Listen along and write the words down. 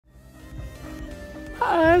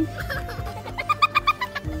And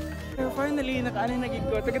finally, nakaano na gid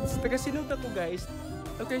ko. Taga sinuta ko guys.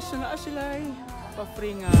 Okay, so naa sila ay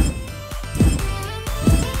pa-free nga.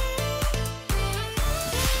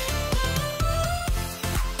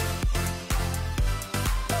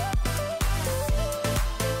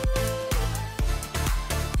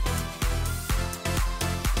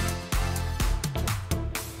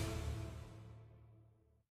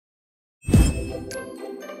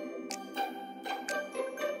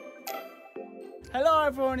 Hello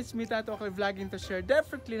everyone, it's me Tatu Ekil vlogging to share.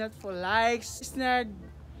 Definitely not for likes.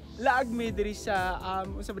 Nag-lag me diri sa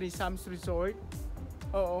Sam's Resort.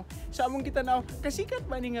 Oo. So among kita na kasikat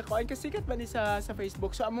ba ni nga kuan, kasikat ba ni sa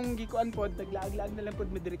Facebook. So among gikuan pod naglag-lag na lang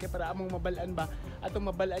pod mi diri kay para among mabalaan ba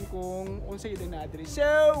atong mabalaan kung unsa gyud na diri. So,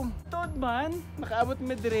 tod man makaabot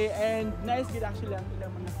mi diri and nice gid actually ang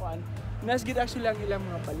ilang mga kuan. Nice gid actually ang ilang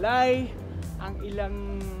mga balay,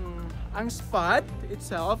 ang spot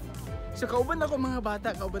itself. So kauban ako mga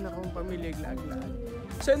bata, kauban ako pamilya lag-lag.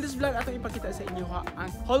 So in this vlog ato ipakita sa inyo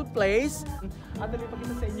ang whole place. Ato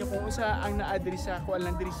ipakita sa inyo kung usa ang naa diri sa kuan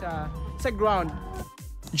lang diri sa ground.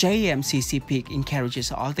 JMCC Peak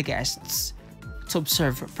encourages all the guests to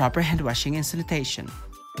observe proper hand washing and sanitation.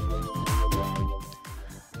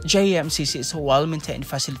 JMCC is well-maintained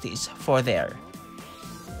facilities for their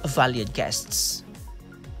valued guests.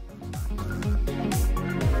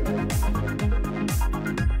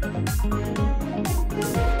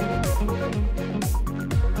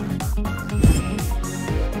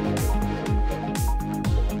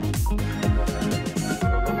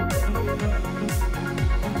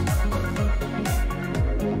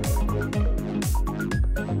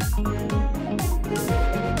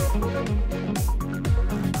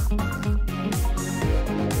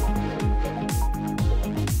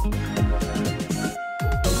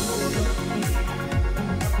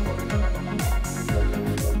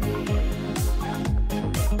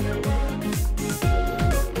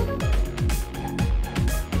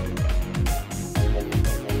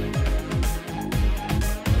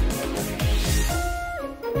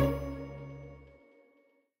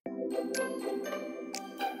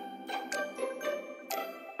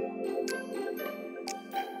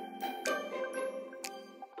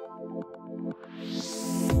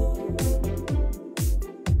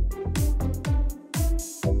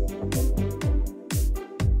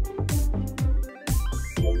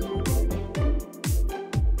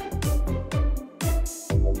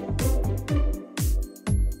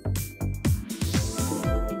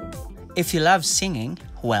 If you love singing,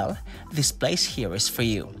 well, this place here is for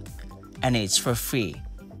you, and it's for free.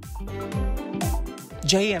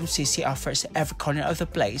 JMCC offers every corner of the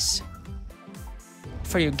place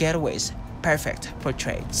for your getaways, perfect for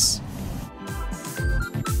trades.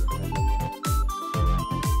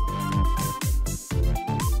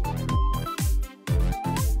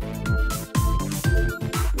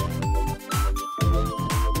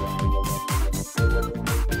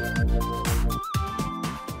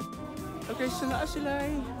 Okay, so naa sila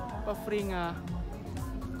ay pa-free nga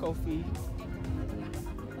coffee.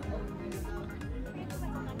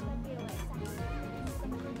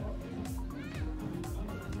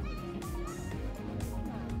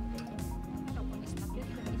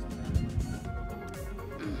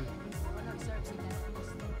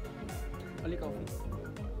 Only coffee.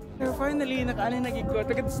 So finally, nakaano na gid ko.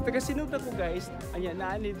 Taga sinuda ko guys. Anya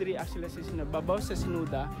naani diri actually sa sinuda. Babaw sa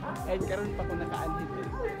sinuda. And karon pa ko nakaanhid diri.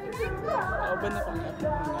 Kauban ako ang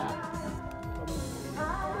akong mga.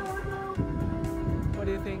 What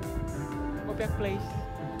do you think? Perfect place.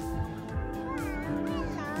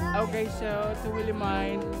 Okay, so to really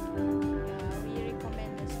mind. We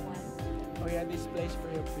recommend this one. Oh yeah, this place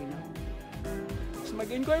for your free now. So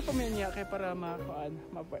mag-inquire pa niya kay para makakuan.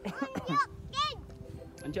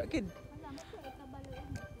 Andiyan kid.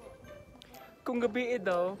 Kung gabi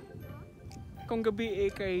daw,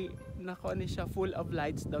 kay nakuan siya full of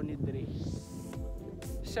lights daw ni dire.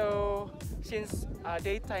 So since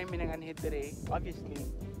daytime minangan hit dire, obviously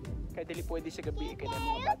kay dili pwede sa gabi kay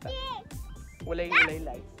mga bata. Walay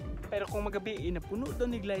lights. Pero kung magabi napuno daw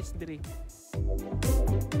ni lights dire.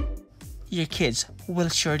 Your kids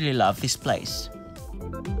will surely love this place.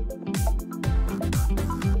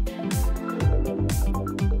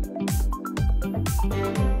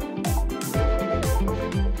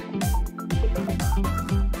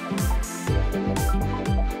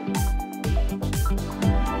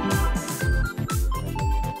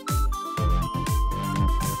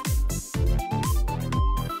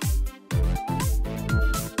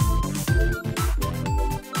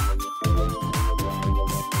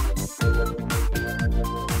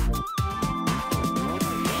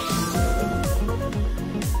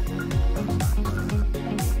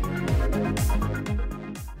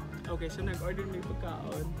 order may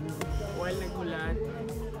pagkaon. While nag-ulan.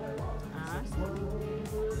 Ah?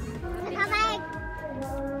 Nakamay!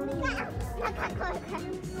 Nakakol ka.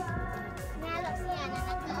 Nalok siya na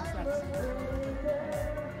nagkaon.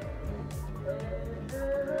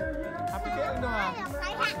 Happy kayo ano ha?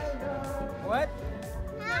 What?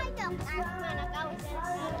 Ay, don't ask me nagkaon siya.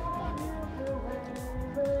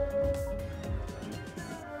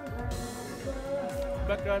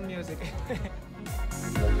 Background music.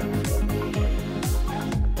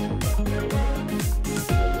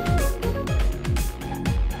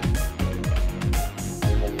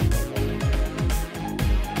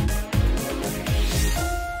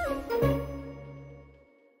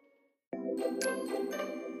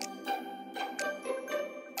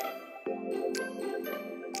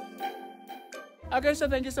 Okay, so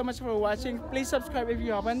thank you so much for watching. Please subscribe if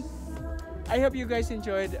you haven't. I hope you guys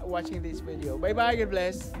enjoyed watching this video. Bye bye, God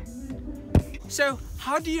bless. So,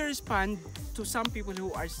 how do you respond to some people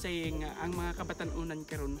who are saying ang mga kabatanunan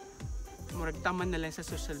karon murag taman na lang sa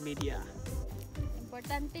social media?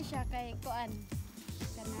 Importante siya kay kuan.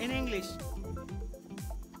 In English.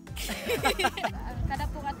 Kada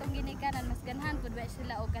po atong ginikanan mas ganahan pud ba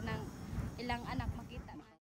sila o kanang ilang anak